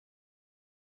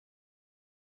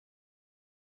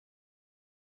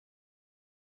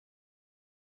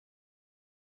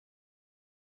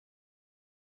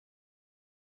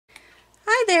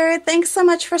Hi there, thanks so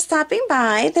much for stopping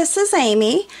by. This is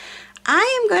Amy.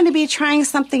 I am going to be trying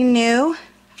something new,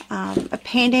 a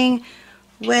painting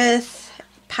with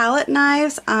palette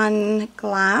knives on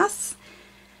glass.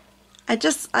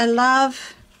 I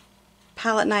love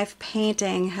palette knife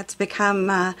painting. It's become,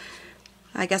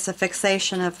 I guess, a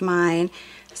fixation of mine.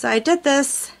 So I did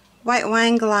this white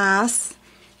wine glass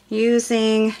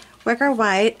using Wicker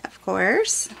White, of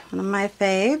course, one of my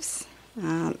faves.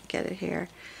 Get it here.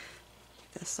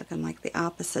 This looking like the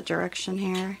opposite direction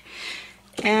here.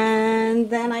 And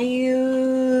then I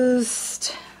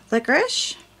used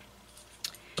Licorice.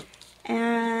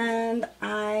 And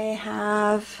I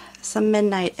have some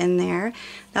Midnight in there.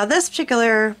 Now this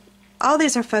particular, all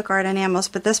these are folk art enamels,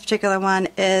 but this particular one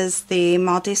is the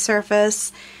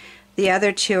multi-surface. The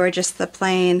other two are just the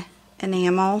plain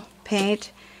enamel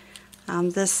paint.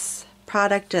 This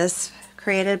product is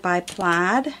created by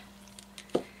Plaid.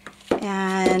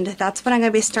 And that's what I'm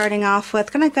going to be starting off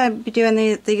with. I'm going to be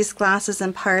doing these glasses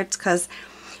in parts because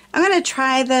I'm going to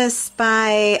try this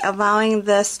by allowing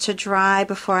this to dry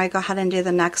before I go ahead and do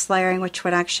the next layering, which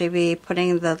would actually be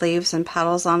putting the leaves and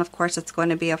petals on. Of course, it's going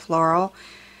to be a floral,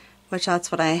 which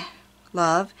that's what I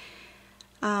love.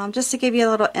 Just to give you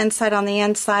a little insight on the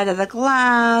inside of the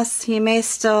glass, you may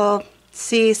still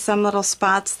see some little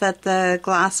spots that the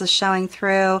glass is showing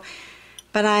through,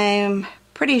 but I'm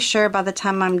pretty sure by the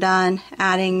time I'm done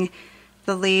adding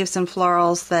the leaves and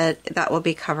florals that will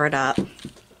be covered up.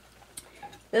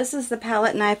 This is the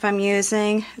palette knife I'm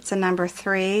using. It's a number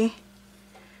 3.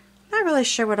 Not really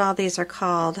sure what all these are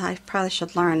called. I probably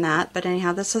should learn that, but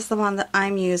anyhow, this is the one that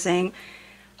I'm using.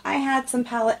 I had some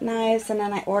palette knives and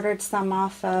then I ordered some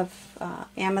off of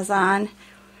Amazon.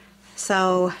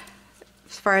 So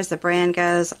as far as the brand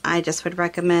goes, I just would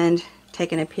recommend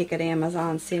taking a peek at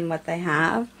Amazon, seeing what they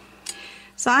have.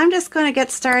 So I'm just going to get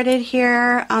started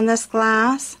here on this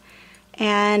glass,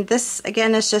 and this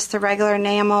again is just the regular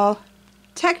enamel.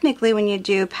 Technically, when you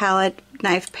do palette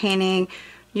knife painting,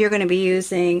 you're going to be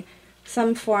using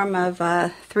some form of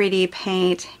 3D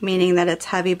paint, meaning that it's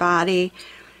heavy body.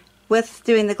 With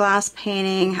doing the glass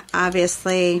painting,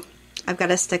 obviously I've got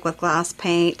to stick with glass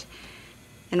paint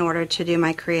in order to do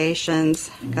my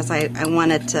creations because I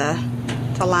want it to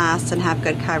last and have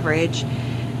good coverage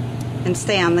and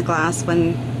stay on the glass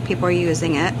when people are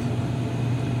using it.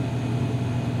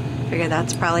 Figure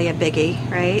that's probably a biggie,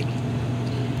 right?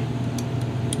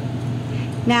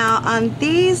 Now on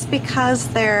these, because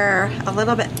they're a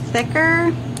little bit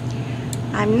thicker,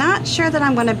 I'm not sure that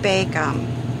I'm going to bake them.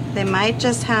 They might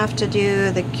just have to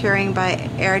do the curing by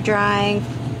air drying.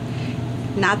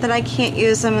 Not that I can't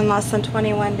use them in less than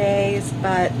 21 days,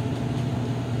 but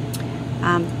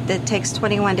it takes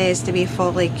 21 days to be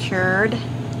fully cured.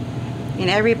 And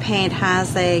every paint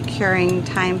has a curing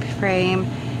time frame,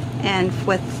 and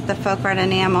with the folk art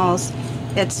enamels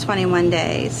it's 21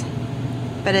 days.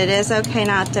 But it is okay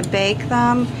not to bake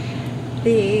them.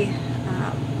 The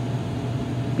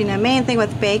main thing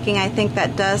with baking, I think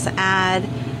that does add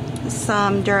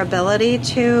some durability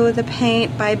to the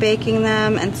paint by baking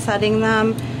them and setting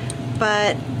them,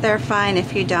 but they're fine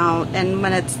if you don't. And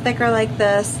when it's thicker like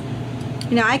this,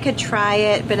 I could try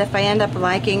it, but if I end up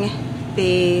liking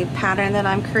the pattern that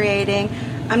I'm creating,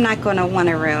 I'm not going to want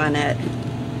to ruin it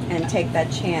and take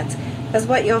that chance. Because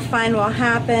what you'll find will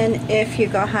happen if you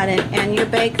go ahead and you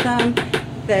bake them,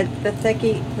 the thick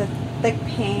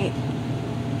paint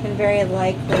can very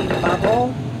likely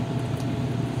bubble,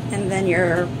 and then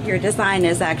your design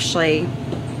is actually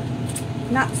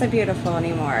not so beautiful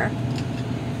anymore.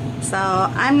 So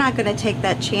I'm not going to take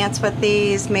that chance with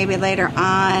these. Maybe later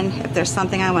on, if there's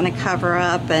something I want to cover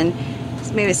up, and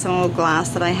maybe some old glass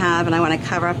that I have and I want to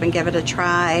cover up and give it a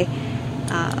try.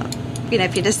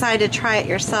 If you decide to try it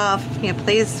yourself,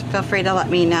 please feel free to let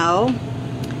me know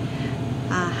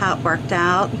how it worked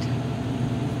out.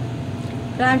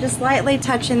 But I'm just lightly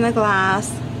touching the glass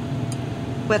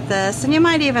with this, and you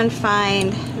might even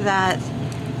find that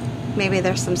maybe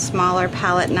there's some smaller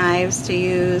palette knives to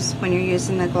use when you're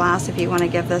using the glass if you want to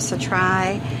give this a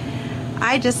try.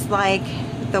 I just like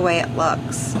the way it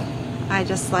looks. I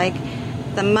just like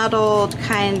the muddled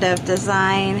kind of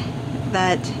design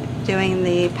that doing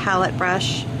the palette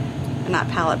brush, not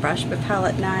palette brush, but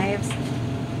palette knives,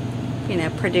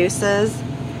 produces.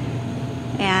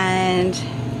 And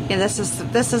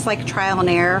this is like trial and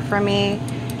error for me.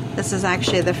 This is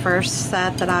actually the first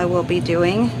set that I will be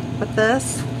doing with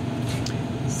this.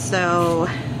 So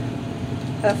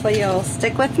hopefully you'll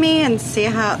stick with me and see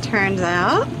how it turns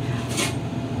out.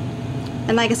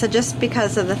 And like I said, just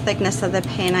because of the thickness of the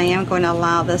paint, I am going to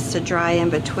allow this to dry in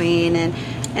between, and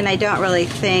I don't really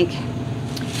think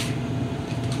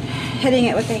hitting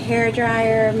it with a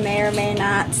hairdryer may or may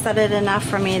not set it enough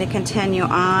for me to continue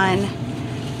on.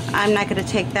 I'm not going to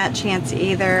take that chance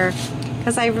either,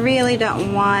 because I really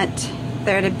don't want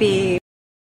there to be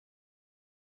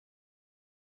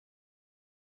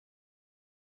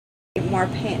more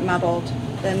paint muddled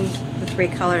than the 3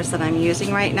 colors that I'm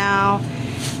using right now.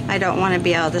 I don't want to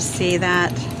be able to see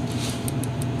that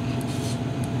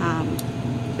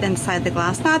inside the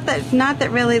glass. Not that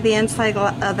really the inside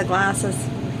of the glass is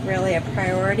really a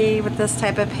priority with this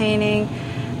type of painting,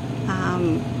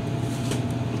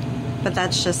 but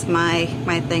that's just my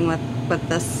thing with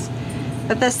this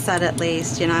set, at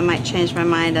least. You know, I might change my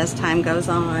mind as time goes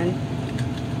on,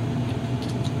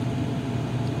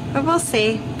 but we'll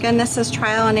see. Again, this is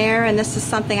trial and error, and this is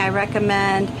something I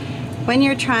recommend when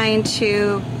you're trying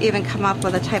to even come up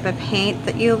with a type of paint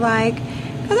that you like,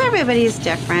 because everybody's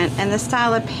different and the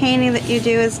style of painting that you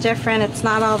do is different. It's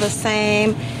not all the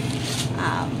same.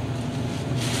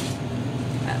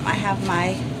 I have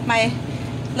my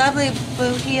lovely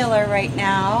blue healer right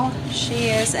now. She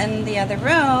is in the other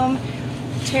room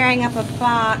tearing up a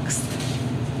box,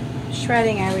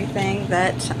 shredding everything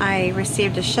that I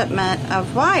received a shipment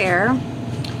of wire,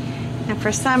 and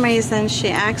for some reason she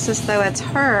acts as though it's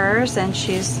hers, and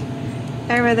she's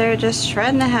over there just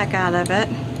shredding the heck out of it.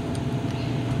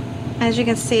 As you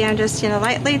can see, I'm just, you know,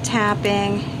 lightly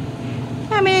tapping.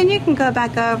 I mean, you can go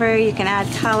back over, you can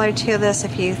add color to this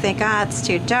if you think, ah, it's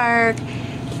too dark.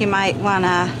 You might want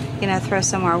to, you know, throw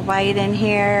some more white in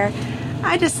here.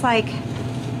 I just like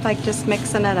just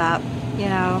mixing it up, you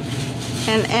know.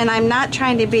 And I'm not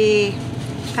trying to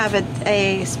have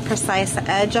a precise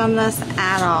edge on this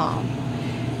at all.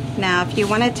 Now, if you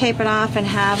want to tape it off and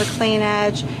have a clean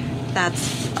edge,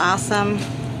 that's awesome.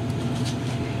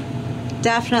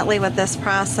 Definitely with this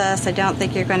process, I don't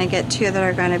think you're going to get 2 that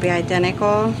are going to be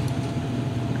identical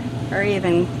or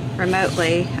even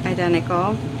remotely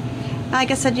identical.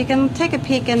 Like I said, you can take a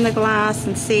peek in the glass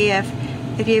and see if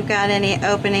you've got any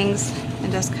openings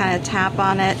and just kind of tap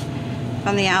on it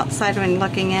from the outside when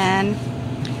looking in.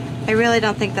 I really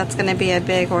don't think that's going to be a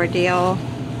big ordeal,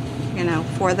 you know,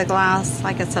 for the glass.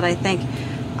 Like I said, I think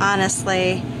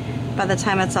honestly, by the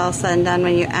time it's all said and done,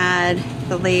 when you add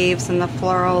the leaves and the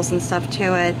florals and stuff to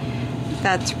it,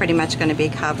 that's pretty much going to be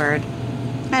covered.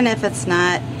 And if it's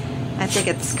not, I think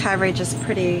its coverage is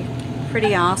pretty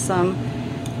awesome.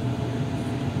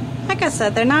 Like I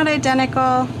said, they're not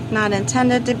identical, not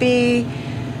intended to be,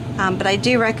 but I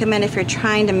do recommend if you're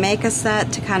trying to make a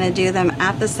set to kind of do them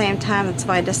at the same time. That's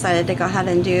why I decided to go ahead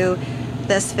and do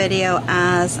this video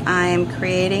as I'm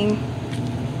creating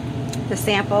the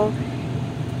sample,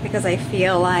 because I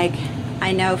feel like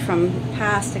I know from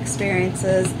past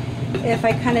experiences, if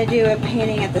I kind of do a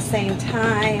painting at the same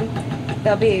time,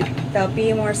 they'll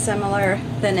be more similar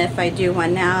than if I do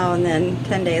one now and then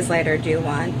 10 days later do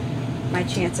one. My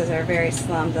chances are very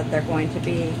slim that they're going to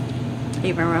be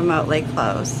even remotely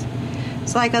close.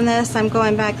 So like on this, I'm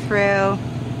going back through.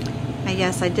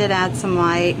 Yes, I did add some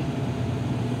white,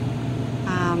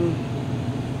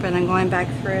 but I'm going back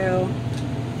through.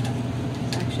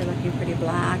 It's actually looking pretty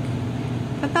black,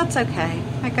 but that's okay.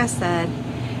 Like I said,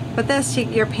 with this,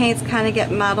 your paints kind of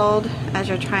get muddled as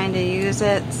you're trying to use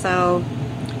it, so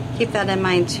keep that in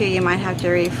mind too. You might have to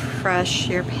refresh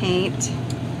your paint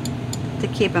to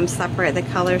keep them separate, the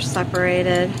colors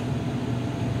separated.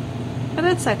 But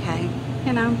it's okay,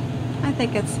 you know. I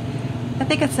think it's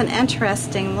an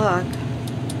interesting look.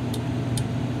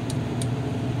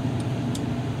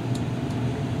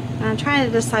 And I'm trying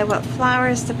to decide what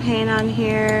flowers to paint on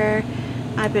here.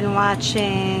 I've been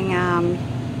watching, I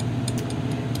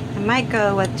might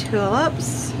go with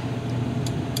tulips.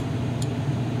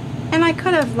 And I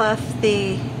could have left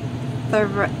the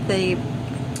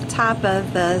top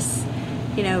of this,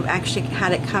 you know, actually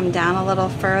had it come down a little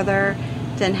further.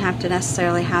 Didn't have to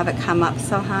necessarily have it come up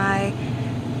so high,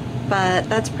 but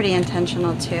that's pretty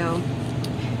intentional too.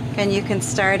 And you can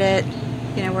start it,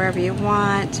 you know, wherever you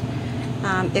want.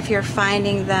 If you're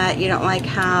finding that you don't like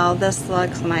how this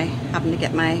looks, and I happen to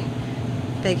get my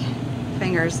big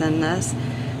fingers in this,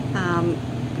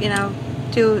 you know,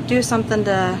 do something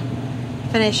to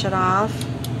finish it off.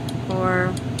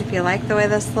 Or if you like the way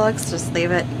this looks, just leave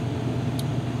it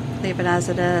as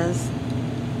it is.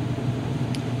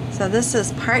 So this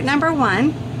is part number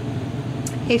 1.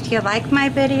 If you like my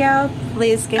video,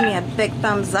 please give me a big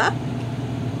thumbs up.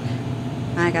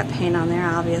 I got paint on there,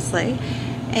 obviously.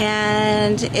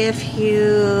 And if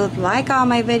you like all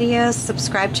my videos,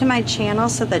 subscribe to my channel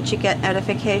so that you get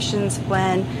notifications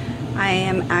when I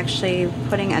am actually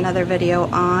putting another video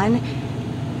on.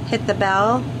 Hit the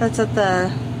bell that's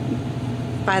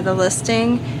by the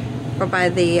listing or by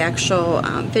the actual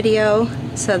video,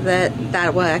 so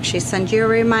that will actually send you a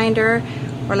reminder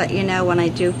or let you know when I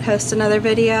do post another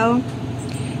video.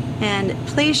 And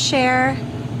please share,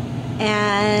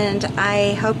 and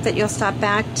I hope that you'll stop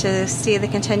back to see the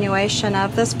continuation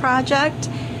of this project.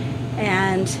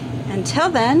 And until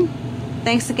then,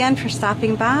 thanks again for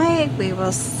stopping by. We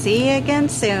will see you again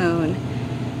soon.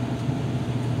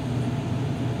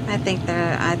 I think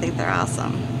they're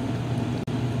awesome.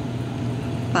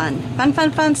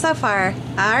 Fun so far.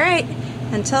 All right.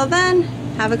 Until then,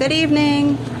 have a good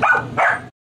evening.